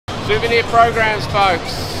Souvenir programs,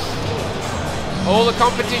 folks. All the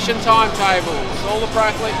competition timetables, all the pro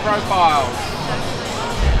athlete profiles.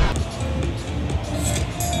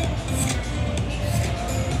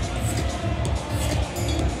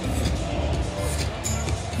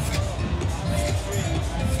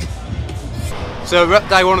 So we're at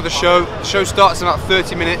day one of the show. The show starts in about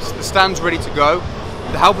 30 minutes. The stand's ready to go.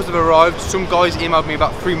 The helpers have arrived. Some guys emailed me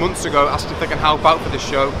about 3 months ago asking if they can help out for this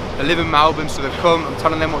show. They live in Melbourne, so they've come. I'm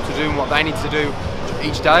telling them what to do and what they need to do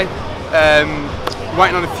each day.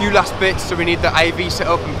 Waiting on a few last bits, so we need the AV set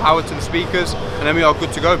up and power to the speakers, and then we are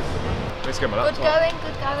good to go. Let's go, Good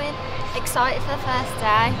going. Excited for the first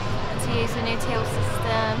day to use the new till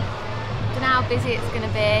system. Don't know how busy it's going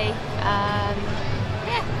to be. Yeah,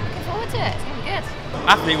 looking forward to it. It's going to be good.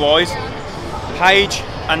 Athlete-wise, Paige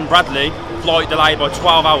and Bradley, flight delayed by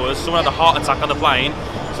 12 hours. Someone had a heart attack on the plane,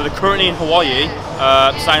 so they're currently in Hawaii,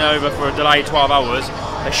 staying over for a delayed 12 hours.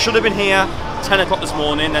 They should have been here 10 o'clock this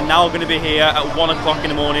morning. They're now going to be here at 1 o'clock in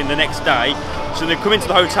the morning the next day. So they come into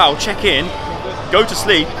the hotel, check in, go to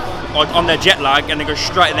sleep like on their jet lag, and then go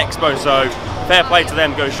straight to the expo. So fair play to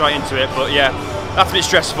them, go straight into it. But yeah, that's a bit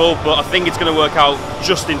stressful, but I think it's going to work out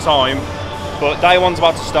just in time. But day one's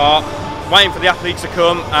about to start. Waiting for the athletes to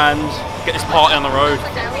come and get this party on the road.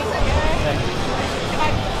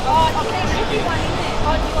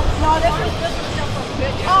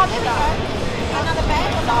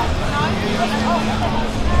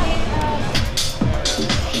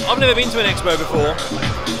 I've never been to an expo before,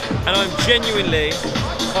 and I'm genuinely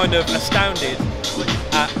kind of astounded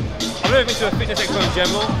at. I've never been to a fitness expo in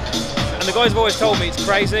general, and the guys have always told me it's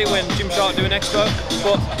crazy when Gymshark do an expo.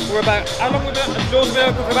 But we're about, how long we've been? The doors have been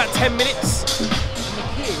open for about 10 minutes. And the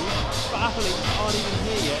queue for athletes that aren't even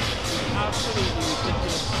here yet is absolutely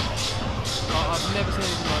ridiculous. I've never seen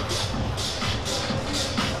anything like it.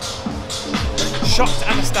 Shocked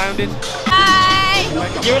and astounded. Hi!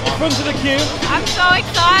 You're at the front of the queue. I'm so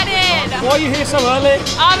excited! Why are you here so early?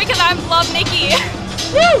 Oh, because I love Nikki.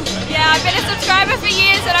 Woo! Yeah, I've been a subscriber for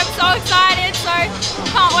years and I'm so excited, so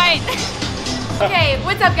can't wait. Okay,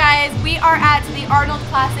 what's up guys? We are at the Arnold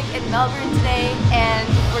Classic in Melbourne today and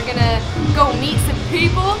we're gonna go meet some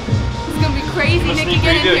people. It's gonna be crazy. Nikki,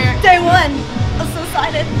 get in here. Day one. I'm so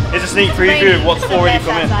excited. It's a sneak preview of what's already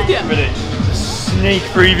coming. Yeah. Ready? It's a sneak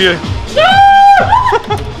preview.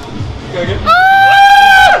 Go again.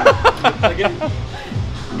 Again.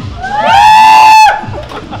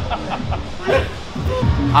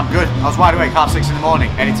 I'm good. I was wide awake 6:30 in the morning,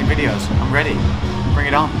 editing videos. I'm ready. Bring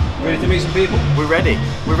it on. Ready to meet some people? We're ready.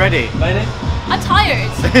 We're ready. Lady? I'm tired.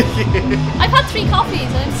 I've had 3 coffees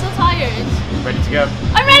and I'm still tired. Ready to go.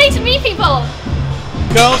 I'm ready to meet people.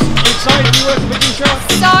 Girls, are you excited to work with Gymshark?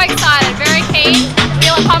 So excited, very keen.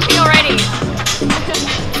 Feeling pumpy already.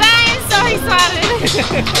 I'm so excited.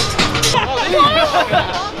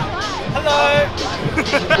 Hello.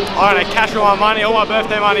 Alright, I cash all my money, all my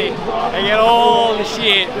birthday money, and get all the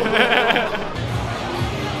shit.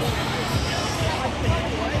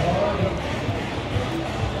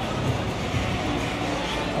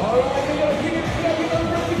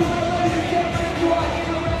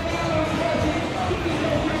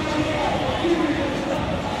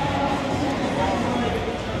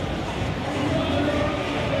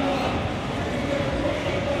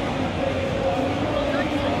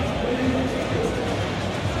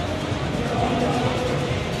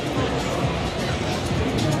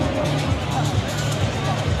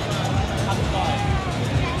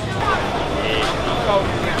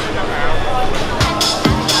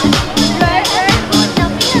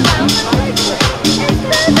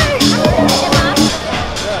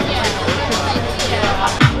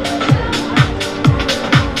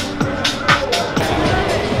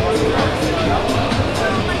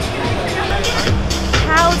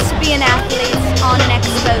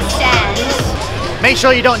 Make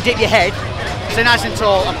sure you don't dip your head, stay nice and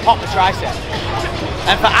tall and pop the tricep.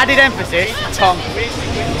 And for added emphasis, tongue.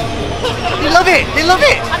 They love it, they love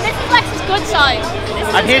it! And this is Lex's good side.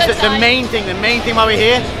 And here's the main thing while we're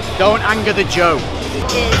here, don't anger the Joe.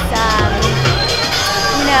 Is,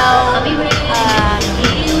 you know,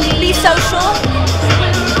 be social,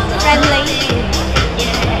 friendly.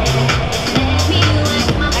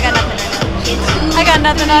 I got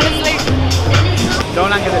nothing honestly.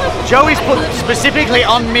 Don't anger the Joe is put specifically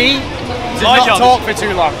on me to not talk for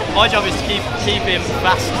too long. My job is to keep him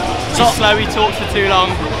fast. So slow, he talks for too long.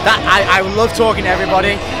 That I love talking to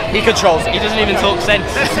everybody. He controls it. He doesn't even talk sense.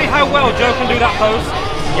 Let's see how well Joe can do that pose.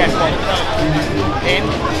 Yes, in.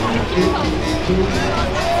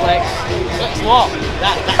 Flex. Flex what?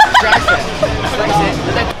 That's tricep. Flex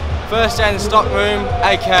it. First day in the stock room,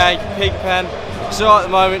 aka Pigpen. It's alright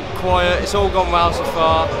at the moment, quiet. It's all gone well so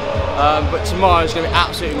far. But tomorrow's going to be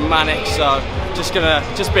absolutely manic, so just a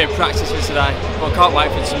bit of practice for today. But I can't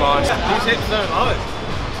wait for tomorrow. These hips don't lie.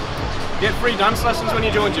 You get free dance lessons when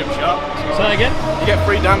you join Gymshark. Say that again? You get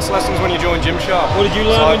free dance lessons when you join Gymshark. What did you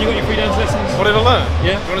learn when you got your free dance lessons? What did I learn?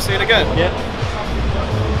 Yeah. You want to see it again? Yeah.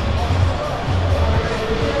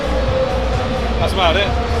 That's about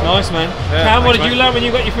it. Nice, man. Yeah, Cam, what did you mate. learn when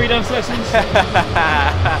you got your free dance lessons?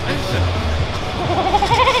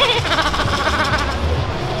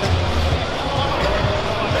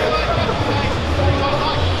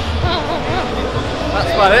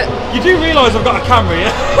 That's about it. You do realise I've got a camera,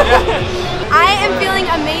 yeah? I am feeling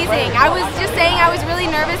amazing. I was just saying I was really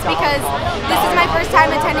nervous because this is my first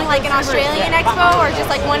time attending like an Australian expo or just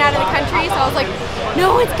like one out of the country, so I was like,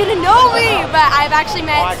 no one's gonna know me! But I've actually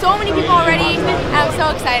met so many people already, and I'm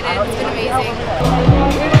so excited. It's been amazing.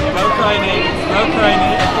 No crying, no crying.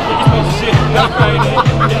 Get your sponsorship, no crying. Get your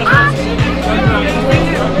sponsorship, no crying,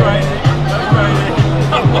 no crying, no crying.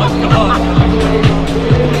 Oh my god.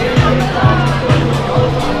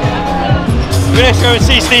 We're going to go and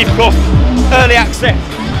see Steve Cuff, early access.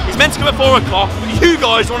 He's meant to come at 4 o'clock, but you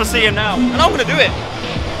guys want to see him now, and I'm going to do it.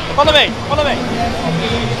 Follow me, follow me.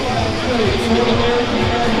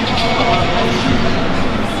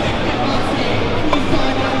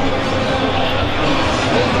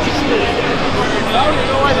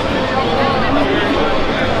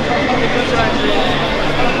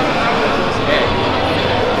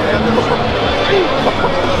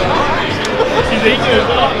 He's eating it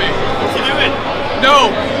without me. What's he doing? No!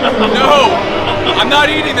 No! I'm not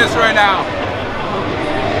eating this right now.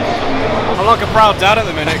 I'm like a proud dad at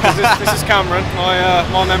the minute because this is Cameron,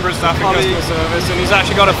 my member of staff in customer service, and he's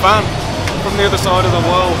actually got a fan from the other side of the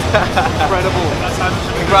world. Incredible.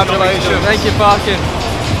 Congratulations. Thank you, Parkin.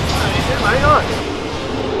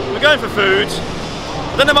 We're going for food.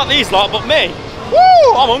 I don't know about these lot, but me.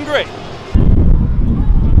 Woo! I'm hungry.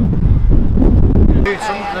 Dude,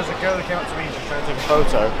 there's a girl that came up to me and she was trying to take a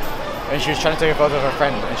photo, and she was trying to take a photo of her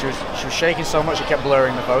friend, and she was shaking so much she kept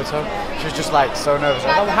blurring the photo. She was just like so nervous.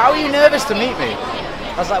 I was like, how are you nervous to meet me?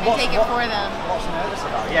 I was like, what? Take it for them. What's nervous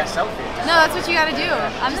about? Yeah, selfie. No, that's what you gotta do.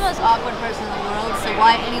 I'm the most awkward person in the world, so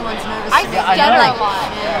why anyone's nervous? I get it a lot.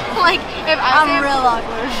 Yeah. Like if I'm real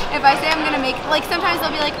awkward. If I say I'm gonna make, like sometimes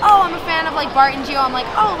they'll be like, oh, I'm a fan of like Bart and Gio. I'm like,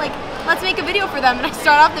 oh, like let's make a video for them, and I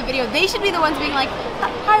start off the video. They should be the ones being like,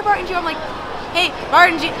 hi Bart and Gio. I'm like, hey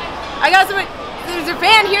Bart and Gio, I got somebody. There's a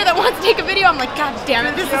fan here that wants to take a video. I'm like, god damn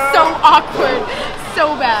it, this is so awkward,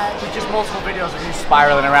 so bad. Just multiple videos of you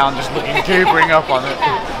spiraling around, just looking goobering up on it.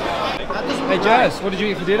 Hey Jazz, what did you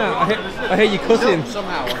eat for dinner? I hear you cooking.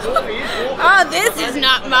 Somehow. Oh, this is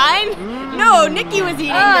not mine. No, Nikki was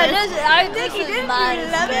eating this. Nikki didn't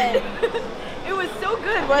mine. love it. It was so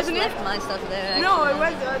good, wasn't it? My stuff there. Actually. No, it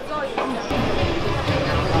was. It's all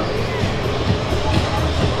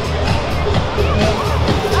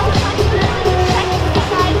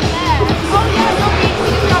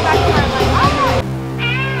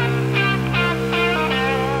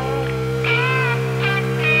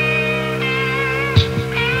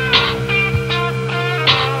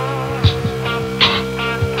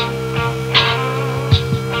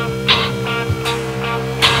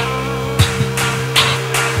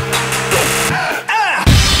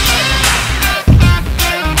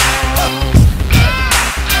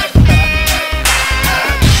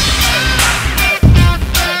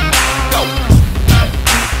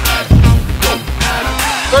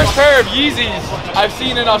First pair of Yeezys I've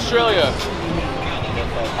seen in Australia.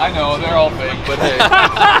 I know, they're all fake, but hey.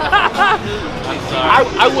 I'm sorry.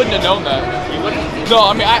 I wouldn't have known that. You wouldn't? No,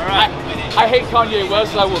 I mean, I hate Kanye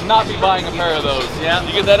West, so I will not be buying a pair of those. Yeah.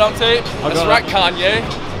 You get that on tape? That's right, Kanye.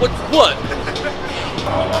 What?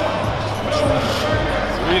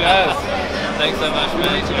 Sweet ass. Thanks so much,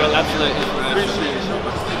 man. You're absolutely appreciate it.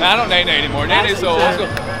 Man, I don't nay anymore. Nay so let's go.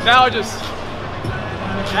 Now I just.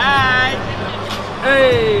 Hi.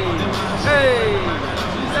 Hey. Hey.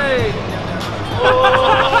 Hey.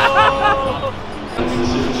 Oh.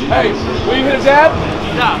 Hey, will you hit a dab?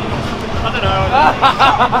 Yeah. I don't know.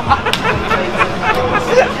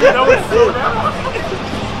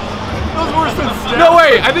 That was worse than step. No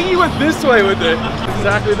way, I think he went this way with it.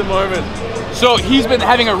 Exactly the moment. So he's been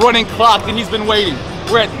having a running clock and he's been waiting.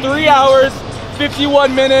 We're at 3 hours,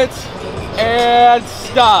 51 minutes, and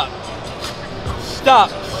stop.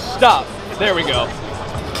 Stop. There we go.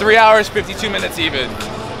 3 hours, 52 minutes even.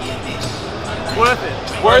 Worth it.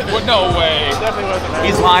 Worth it? No way. Definitely worth it.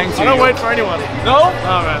 He's lying to you. I don't wait for anyone. No?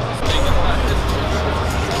 Oh man.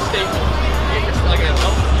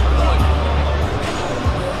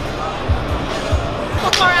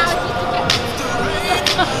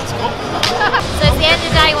 So it's the end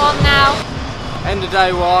of day one now. End of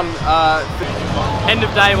day one. End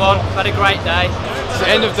of day one. Had a great day. It's the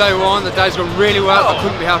end of day one. The day's gone really well. I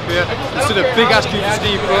couldn't be happier. It's still a big ass queue for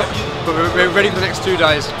Steve Cook, but we're ready for the next 2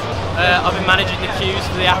 days. I've been managing the queues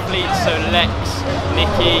for the athletes, so Lex,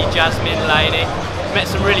 Nikki, Jasmine, Lainey. Met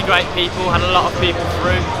some really great people. Had a lot of people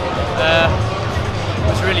through.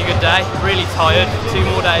 It was a really good day. Really tired. 2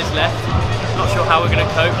 more days left. Not sure how we're going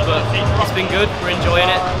to cope, but it's been good. We're enjoying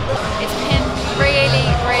it. It's been really,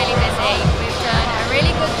 really busy. We've done a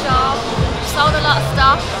really good job. We've sold a lot of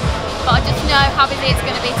stuff, but I just know how busy it's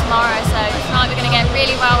going to be tomorrow. So tonight we're going to get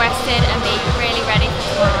really well rested and be really ready for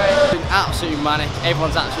tomorrow. It's been absolutely manic.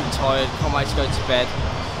 Everyone's absolutely tired. Can't wait to go to bed.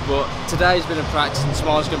 But today's been a practice and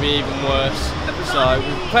tomorrow's going to be even worse. So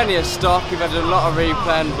we've plenty of stock. We've had a lot of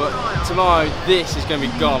replan, but tomorrow this is going to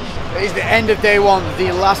be gone. It is the end of day one,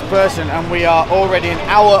 the last person, and we are already an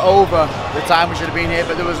hour over the time we should have been here,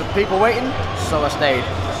 but there was people waiting, so I stayed.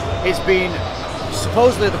 It's been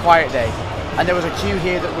supposedly the quiet day, and there was a queue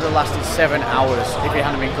here that would have lasted 7 hours if it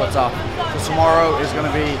hadn't been cut off. So tomorrow is going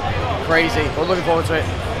to be crazy. We're looking forward to it.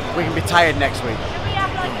 We can be tired next week.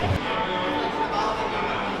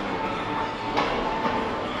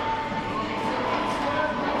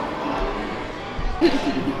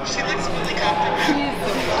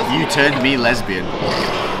 You turned me lesbian.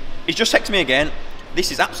 He's just texted me again.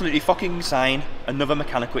 This is absolutely fucking insane. Another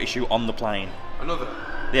mechanical issue on the plane. Another?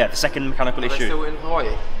 Yeah, the second mechanical issue. They're still in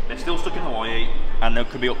Hawaii? They're still stuck in Hawaii, and they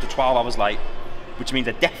could be up to 12 hours late, which means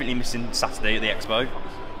they're definitely missing Saturday at the expo.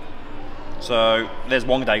 So there's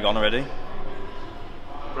 1 day gone already.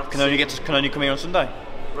 Can only come here on Sunday.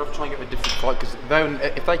 We'll have to try and get a different flight, because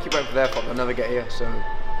if they keep waiting for their flight, they'll never get here. So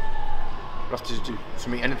we'll have to do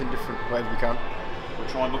something, anything different, whatever we can. We'll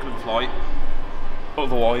try and book another flight.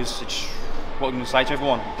 Otherwise, it's what I'm going to say to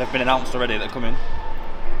everyone. They've been announced already that they're coming.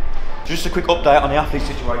 Just a quick update on the athlete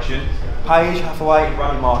situation. Paige, Hathaway and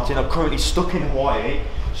Bradley Martin are currently stuck in Hawaii.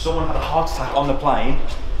 Someone had a heart attack on the plane,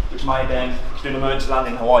 which made them do an emergency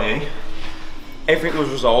landing in Hawaii. Everything was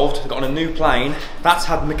resolved. They got on a new plane. That's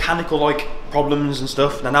had mechanical problems and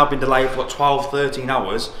stuff. They've now been delayed for 12, 13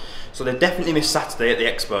 hours. So they definitely missed Saturday at the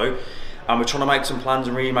expo. And we're trying to make some plans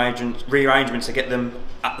and rearrangements to get them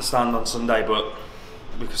at the stand on Sunday, but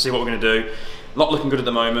we can see what we're going to do. Not looking good at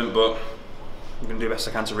the moment, but I'm going to do the best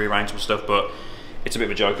I can to rearrange some stuff, but it's a bit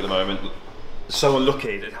of a joke at the moment. So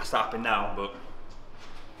unlucky that it has to happen now, but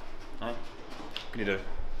hey, what can you do?